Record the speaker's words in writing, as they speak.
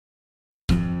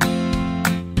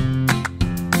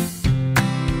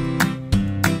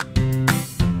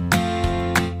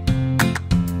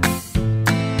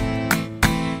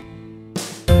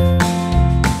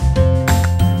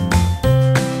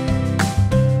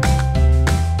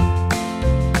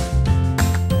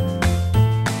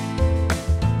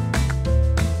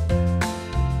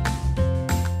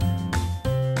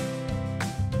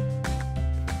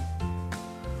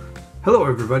Hello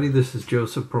everybody, this is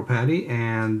Joseph Propati,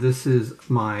 and this is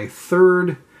my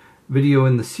third video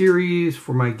in the series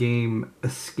for my game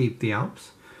Escape the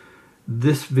Alps.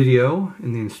 This video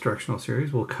in the instructional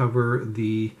series will cover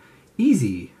the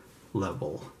easy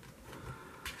level.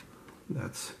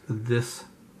 That's this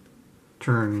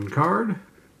turn card.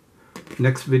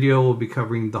 Next video will be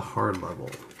covering the hard level.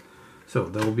 So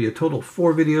there will be a total of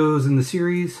 4 videos in the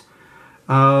series.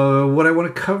 What I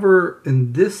want to cover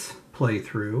in this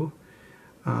playthrough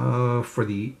for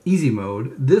the easy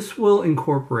mode, this will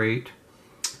incorporate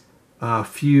a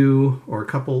few or a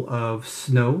couple of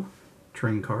snow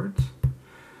train cards.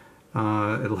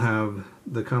 It'll have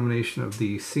the combination of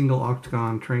the single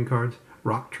octagon train cards,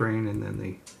 rock train, and then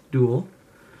the dual.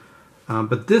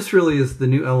 But this really is the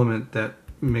new element that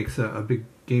makes a big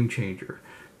game changer,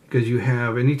 because you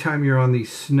have, anytime you're on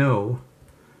these snow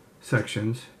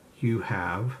sections, you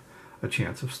have a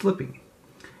chance of slipping.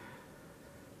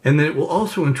 And then it will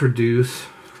also introduce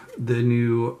the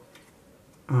new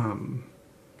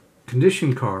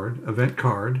condition card, event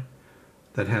card,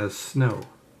 that has snow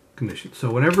conditions. So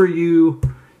whenever you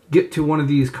get to one of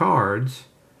these cards,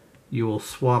 you will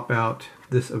swap out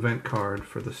this event card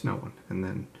for the snow one, and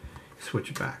then switch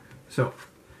it back. So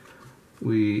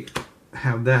we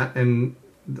have that, and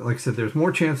like I said, there's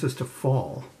more chances to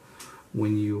fall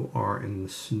when you are in the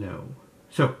snow.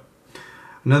 So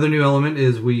another new element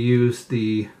is we use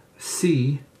the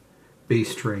C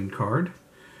base train card,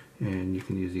 and you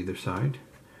can use either side.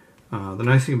 The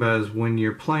nice thing about it is when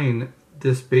you're playing,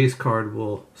 this base card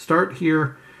will start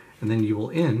here and then you will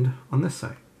end on this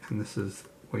side, and this is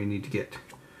where you need to get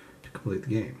to complete the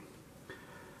game.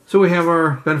 So we have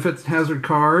our benefits and hazard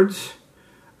cards.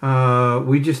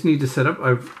 We just need to set up,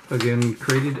 I've again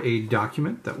created a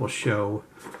document that will show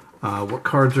what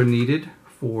cards are needed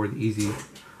for the easy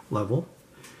level.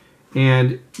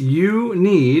 And you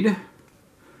need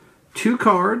 2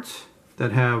 cards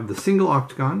that have the single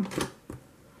octagon,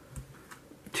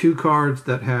 2 cards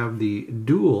that have the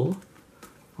dual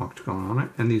octagon on it,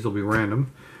 and these will be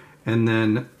random, and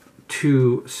then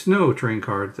 2 snow train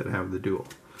cards that have the dual.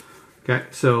 Okay,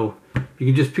 so you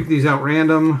can just pick these out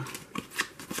random.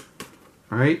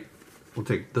 All right, we'll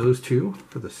take those 2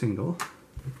 for the single.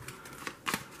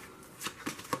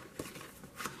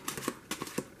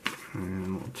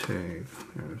 And we'll take,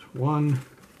 there's 1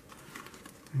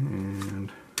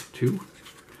 and 2.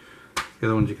 The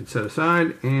other ones you can set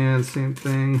aside, and same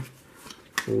thing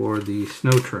for the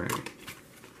snow train.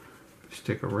 Just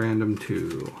take a random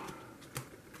 2.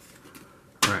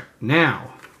 All right,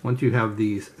 now, once you have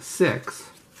these 6,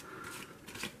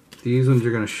 these ones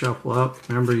you're going to shuffle up.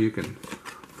 Remember, you can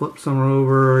flip some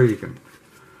over, you can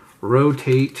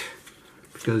rotate,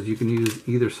 because you can use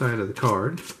either side of the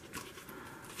card.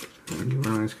 And give it a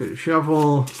nice good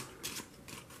shuffle.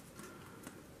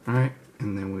 Alright,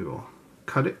 and then we will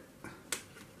cut it.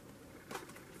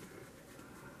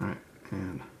 Alright,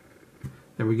 and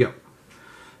there we go.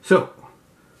 So,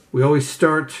 we always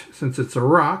start, since it's a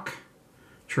rock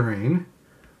train,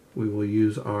 we will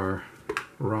use our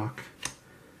rock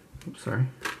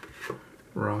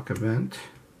event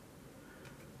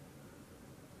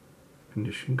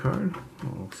condition card.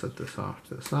 We'll set this off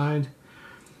to the side.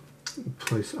 We'll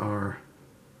place our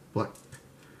black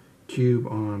cube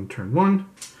on turn 1,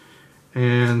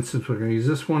 and since we're going to use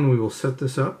this one, we will set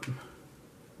this up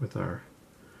with our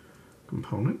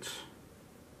components.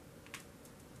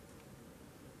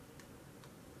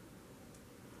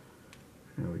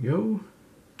 There we go.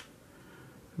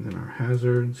 And then our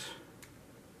hazards.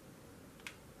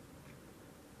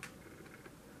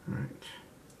 All right.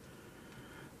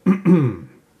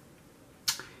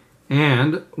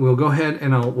 And we'll go ahead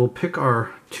and we'll pick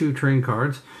our 2 train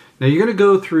cards. Now you're going to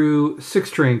go through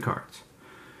 6 train cards.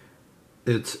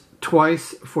 It's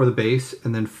twice for the base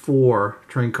and then 4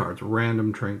 train cards,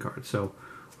 random train cards. So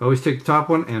we always take the top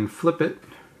one and flip it,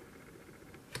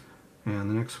 and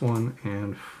the next one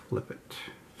and flip it.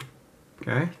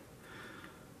 Okay?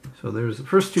 So there's the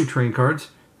first 2 train cards.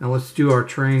 Now let's do our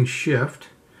train shift.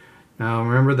 Now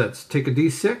remember, that's take a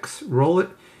D6, roll it.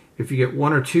 If you get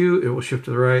 1 or 2, it will shift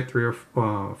to the right. 3 or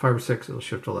 5 or 6, it will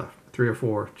shift to the left. 3 or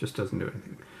 4 just doesn't do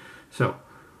anything. So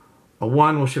a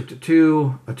 1 will shift to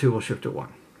 2, a 2 will shift to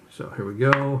 1. So here we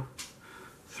go.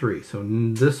 3. So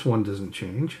this one doesn't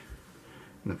change.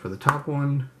 And then for the top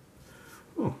one,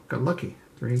 oh, got lucky.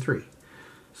 3 and 3.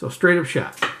 So straight up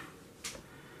shot.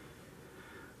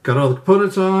 Got all the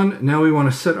components on. Now we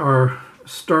want to set our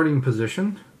starting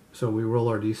position. So we roll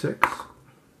our D6.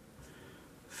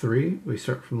 3, we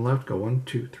start from the left, go 1,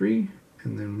 2, 3,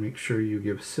 and then make sure you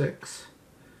give 6.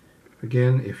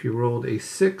 Again, if you rolled a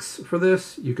 6 for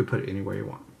this, you could put it anywhere you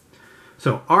want.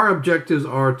 So our objectives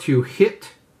are to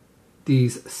hit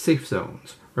these safe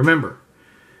zones. Remember,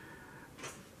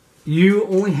 you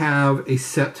only have a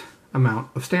set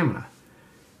amount of stamina.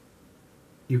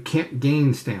 You can't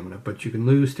gain stamina, but you can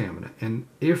lose stamina. And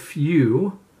if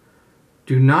you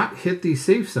do not hit these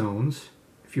safe zones,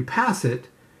 if you pass it,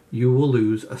 you will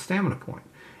lose a stamina point.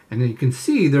 And then you can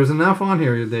see there's enough on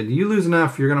here that you lose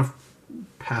enough, you're going to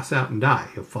pass out and die.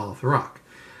 You'll fall off the rock.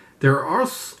 There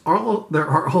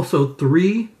are also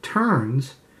 3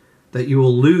 turns that you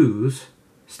will lose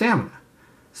stamina.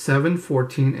 7,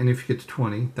 14, and if you get to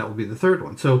 20, that will be the 3rd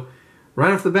one. So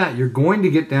right off the bat, you're going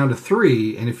to get down to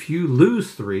 3, and if you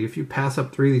lose 3, if you pass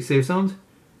up 3 of these safe zones,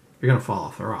 you're going to fall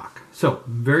off the rock. So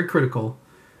very critical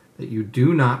that you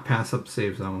do not pass up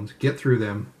safe zones, get through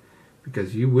them,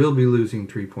 because you will be losing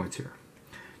 3 points here.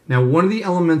 Now, one of the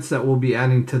elements that we'll be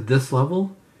adding to this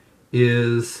level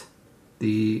is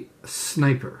the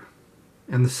sniper.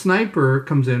 And the sniper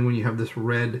comes in when you have this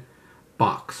red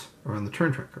box around the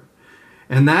turn tracker.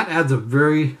 And that adds a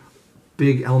very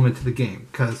big element to the game,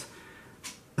 because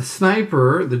a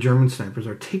sniper, the German snipers,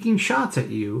 are taking shots at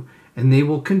you, and they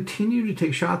will continue to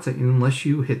take shots at you unless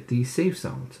you hit these safe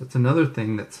zones. That's another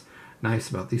thing that's nice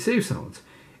about these safe zones,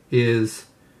 is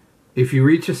if you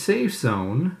reach a safe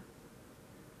zone,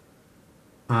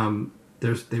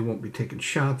 they won't be taking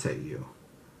shots at you,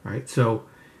 right? So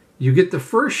you get the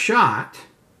first shot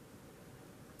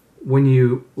when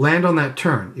you land on that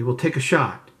turn. It will take a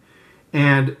shot,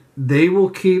 and they will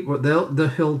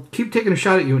he'll keep taking a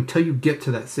shot at you until you get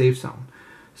to that safe zone.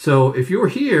 So if you're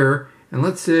here, and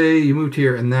let's say you moved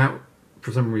here, and that,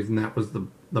 for some reason, that was the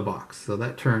box. So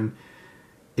that turn,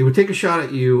 it would take a shot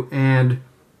at you, and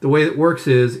the way it works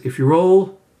is if you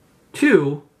roll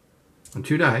 2 on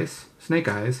 2 dice, snake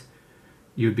eyes,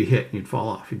 you'd be hit and you'd fall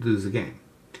off. You'd lose the game.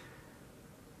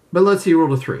 But let's say you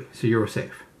rolled a 3, so you were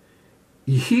safe.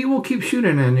 He will keep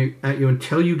shooting at you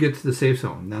until you get to the safe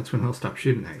zone. That's when he'll stop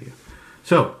shooting at you.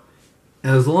 So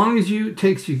as long as it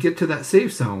takes you get to that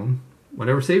safe zone,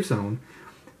 whatever safe zone,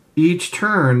 each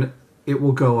turn it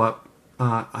will go up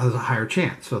as a higher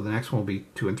chance. So the next one will be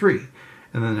 2 and 3.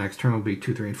 And then the next turn will be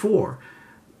 2, 3, and 4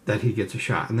 that he gets a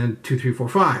shot. And then 2, 3, 4,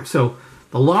 5. So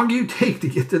the longer you take to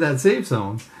get to that safe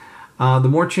zone, the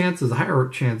more chances, the higher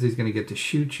chance he's going to get to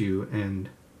shoot you and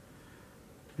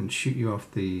shoot you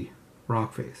off the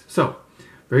rock face. So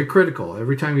very critical.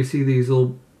 Every time you see these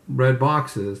little red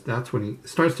boxes, that's when he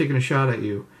starts taking a shot at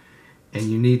you, and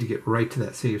you need to get right to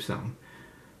that safe zone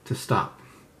to stop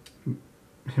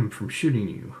him from shooting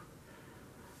you.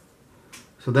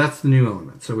 So that's the new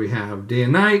element. So we have day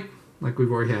and night, like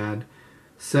we've already had.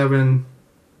 7,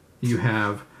 you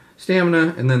have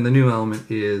stamina, and then the new element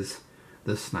is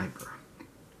the sniper.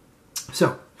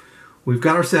 So we've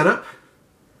got our setup.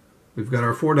 We've got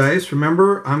our 4 dice.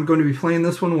 Remember, I'm going to be playing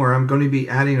this one where I'm going to be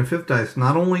adding a 5th dice,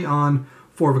 not only on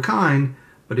 4 of a kind,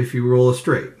 but if you roll a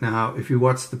straight. Now, if you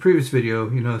watched the previous video,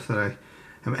 you notice that I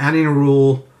am adding a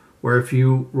rule where if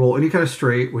you roll any kind of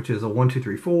straight, which is a 1, 2,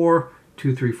 3, 4,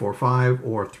 2, 3, 4, 5,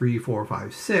 or 3, 4,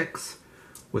 5, 6,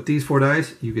 with these 4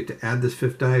 dice, you get to add this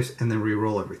 5th dice and then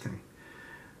re-roll everything.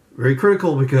 Very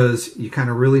critical because you kind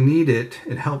of really need it.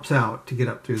 It helps out to get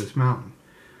up through this mountain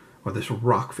or this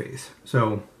rock face.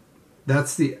 So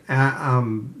that's the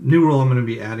new rule I'm going to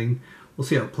be adding. We'll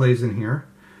see how it plays in here.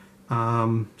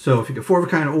 So if you get 4 of a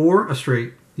kind or a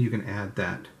straight, you can add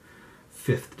that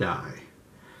 5th die.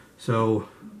 So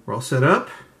we're all set up,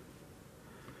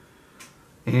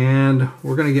 and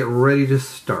we're going to get ready to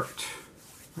start.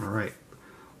 All right,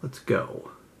 let's go.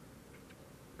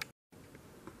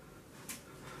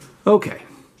 Okay,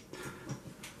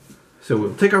 so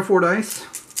we'll take our 4 dice.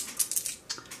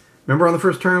 Remember, on the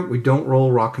first turn, we don't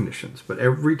roll rock conditions, but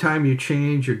every time you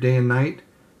change your day and night,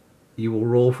 you will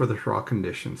roll for the rock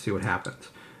condition, see what happens.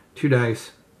 2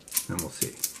 dice, and we'll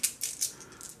see.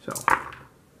 So,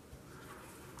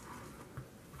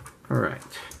 all right,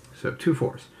 so 2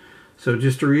 4s. So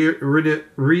just to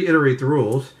reiterate the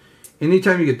rules,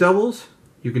 anytime you get doubles,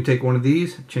 you can take one of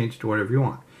these, change it to whatever you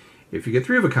want. If you get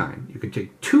 3 of a kind, you can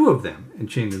take 2 of them and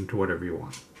change them to whatever you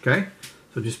want, okay?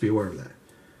 So just be aware of that.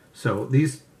 So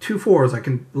these 2 4s, I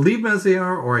can leave them as they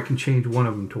are, or I can change one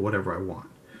of them to whatever I want.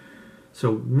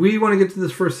 So we want to get to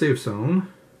this first safe zone.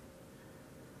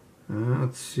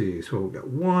 Let's see, so we've got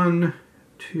 1,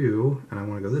 2, and I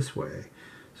want to go this way.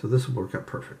 So this will work out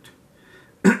perfect.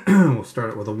 We'll start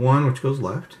it with a 1, which goes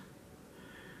left.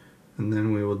 And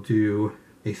then we will do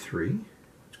a 3,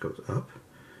 which goes up.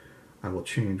 I will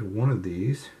change one of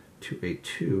these to a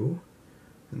 2,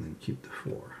 and then keep the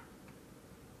 4.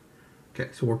 Okay,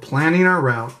 so we're planning our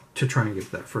route to try and get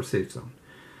to that first safe zone.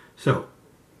 So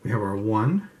we have our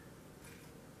 1,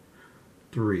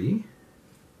 3,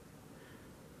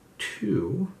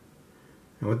 2.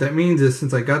 And what that means is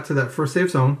since I got to that first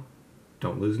safe zone,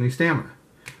 don't lose any stamina.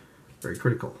 Very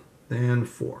critical. Then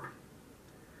 4.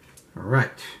 All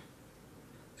right.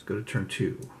 Let's go to turn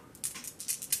 2.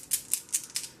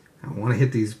 I want to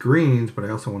hit these greens, but I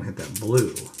also want to hit that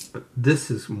blue. But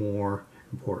this is more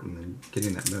important than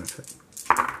getting that benefit.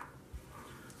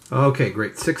 Okay,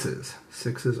 great. 6s.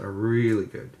 6s are really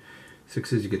good.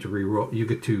 6s you get to re-roll. You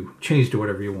get to change to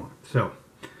whatever you want. So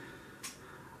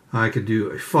I could do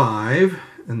a 5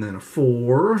 and then a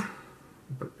 4.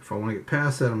 But if I want to get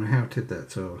past that, I'm going to have to hit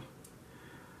that. So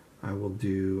I will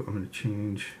do, I'm going to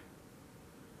change.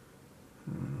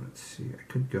 Let's see. I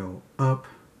could go up,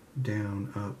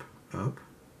 down, up, up.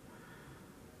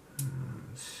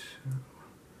 So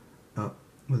up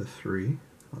with a 3.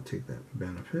 I'll take that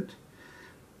benefit.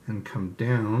 And come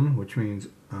down, which means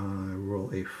I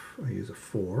use a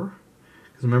 4.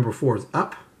 Because remember, 4 is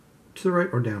up to the right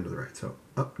or down to the right. So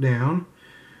up, down.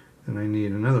 Then I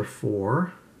need another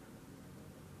 4.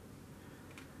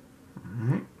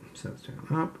 Alright, so that's down,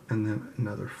 up. And then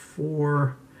another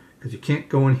 4. Because you can't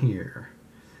go in here.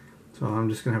 So I'm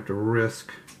just going to have to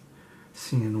risk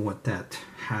seeing what that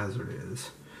hazard is.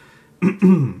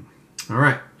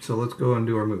 Alright, so let's go and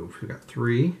do our move. We got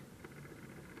 3.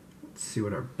 Let's see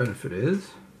what our benefit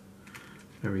is.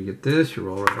 Whenever you get this, you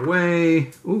roll right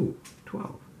away. Ooh,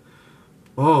 12.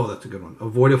 Oh, that's a good one.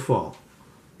 Avoid a fall.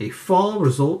 A fall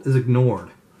result is ignored.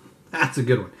 That's a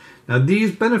good one. Now,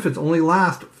 these benefits only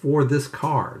last for this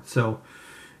card. So,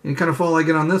 any kind of fall I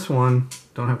get on this one,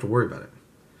 don't have to worry about it.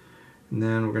 And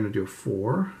then we're going to do a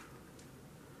 4.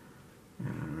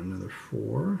 And another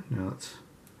 4. Now it's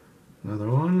another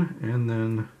one. And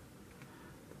then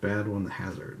the bad one, the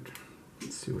hazard.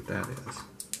 Let's see what that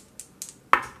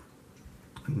is.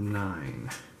 9.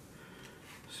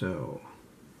 So,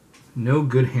 no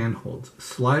good handholds.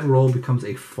 Slide roll becomes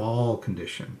a fall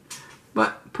condition.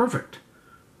 But, perfect.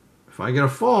 If I get a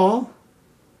fall,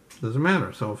 doesn't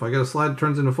matter. So if I get a slide that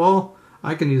turns into fall,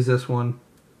 I can use this one.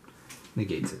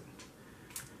 Negates it.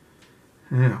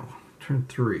 Now, turn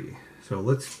 3. So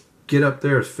let's get up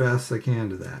there as fast as I can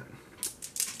to that.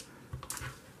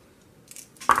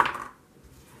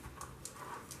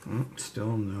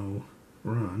 Still no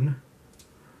run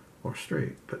or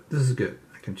straight, but this is good.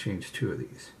 I can change 2 of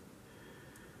these.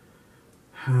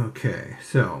 Okay,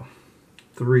 so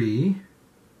 3.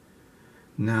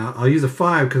 Now I'll use a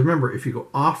 5 because remember, if you go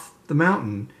off the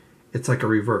mountain, it's like a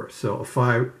reverse. So a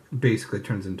 5 basically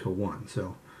turns into a 1.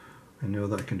 So I know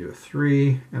that I can do a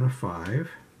 3 and a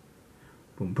 5.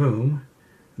 Boom, boom,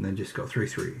 and then just go 3,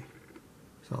 3.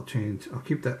 So I'll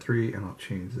keep that 3 and I'll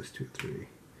change this to a 3.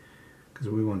 Because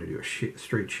we want to do a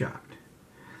straight shot.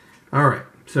 Alright,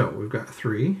 so we've got a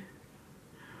 3.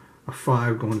 A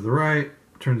 5 going to the right.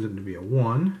 Turns into be a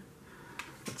 1.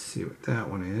 Let's see what that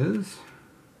one is.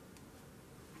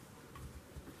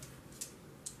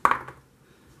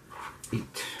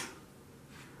 8.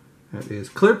 That is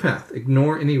clear path.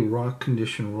 Ignore any rock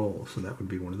condition roll. So that would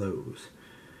be one of those.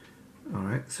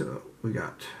 Alright, so we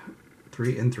got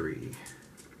 3 and 3.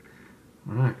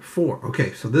 Alright, 4.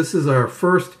 Okay, so this is our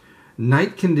first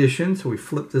night condition, so we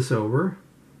flip this over,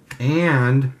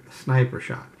 and a sniper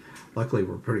shot. Luckily,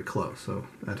 we're pretty close, so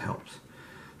that helps.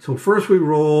 So first we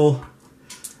roll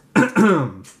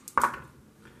an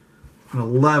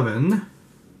 11,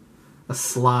 a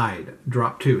slide,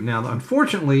 drop 2. Now,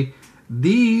 unfortunately,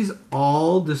 these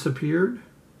all disappeared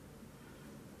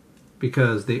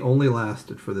because they only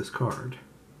lasted for this card.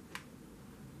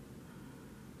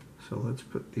 So let's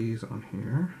put these on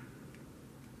here.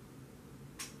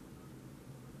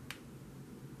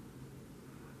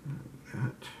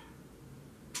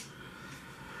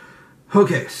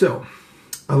 Okay, so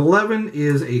 11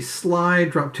 is a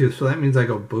slide, drop 2. So that means I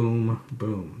go boom,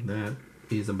 boom. That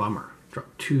is a bummer. Drop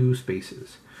 2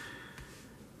 spaces.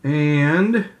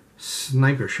 And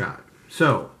sniper shot.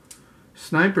 So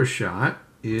sniper shot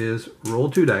is roll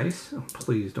 2 dice. Oh,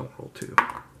 please don't roll 2.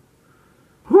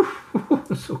 Whew,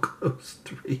 so close.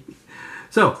 3.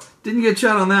 So didn't get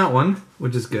shot on that one,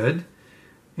 which is good.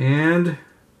 And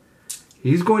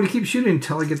he's going to keep shooting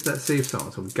until I get to that safe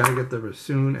zone. So we've got to get there as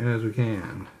soon as we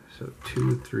can. So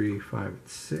 2, 3, 5,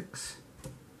 6.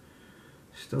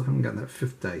 Still haven't gotten that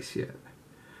 5th dice yet.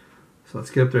 So let's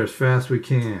get up there as fast as we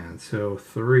can. So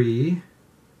 3.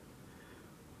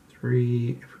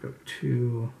 3. If we go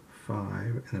 2, 5,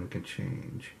 and then we can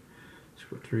change. So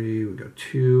we go 3, we go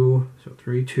 2. So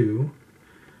 3, 2.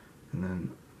 And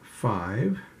then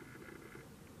 5.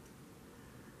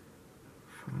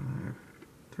 5.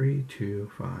 3,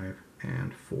 2, 5,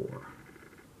 and 4.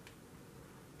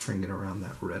 Try and get around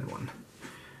that red one.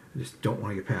 I just don't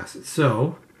want to get past it.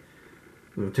 So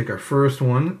we'll take our first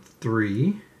one,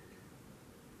 3.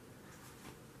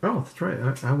 Oh, that's right.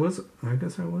 I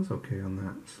guess I was okay on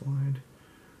that slide.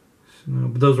 No,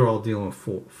 but those are all dealing with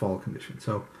fall conditions.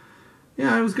 So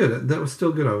yeah, I was good. That was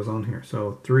still good. I was on here.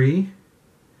 So 3,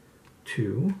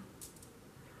 2,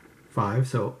 5.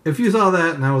 So if you saw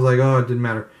that and I was like, oh, it didn't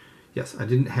matter. Yes, I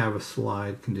didn't have a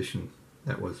slide condition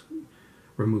that was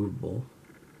removable.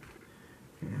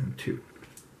 And 2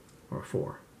 or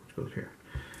 4, which goes here.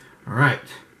 All right.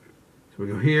 So we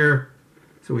go here.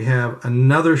 So we have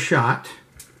another shot.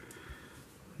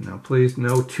 Now please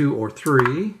no 2 or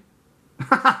 3.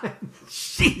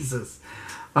 Jesus.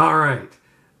 All right.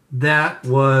 That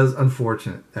was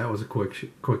unfortunate. That was a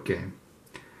quick game.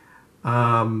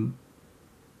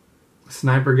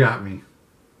 Sniper got me.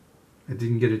 I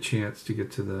didn't get a chance to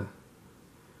get to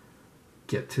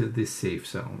the safe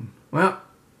zone. Well,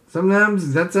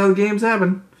 sometimes that's how the games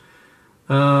happen.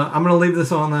 I'm going to leave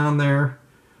this on there.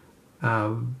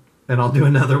 And I'll do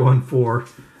another one for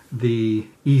the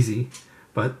easy.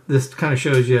 But this kind of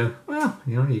shows you, well,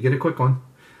 you know, you get a quick one.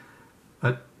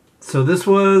 So this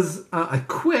was a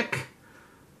quick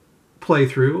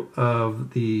playthrough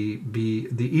of the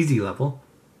easy level.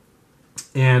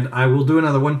 And I will do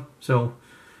another one. So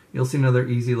you'll see another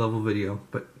easy level video.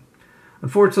 But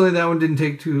unfortunately, that one didn't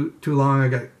take too long. I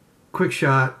got a quick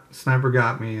shot. Sniper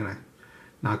got me and I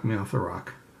knocked me off the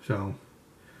rock. So,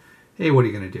 hey, what are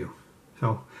you going to do?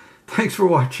 So, thanks for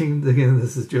watching. Again,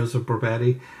 this is Joseph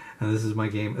Borbatti. And this is my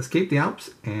game Escape the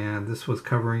Alps, and this was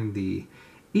covering the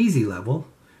easy level.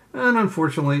 And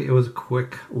unfortunately, it was a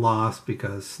quick loss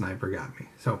because Sniper got me.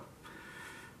 So,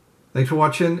 thanks for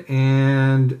watching,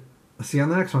 and I'll see you on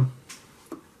the next one.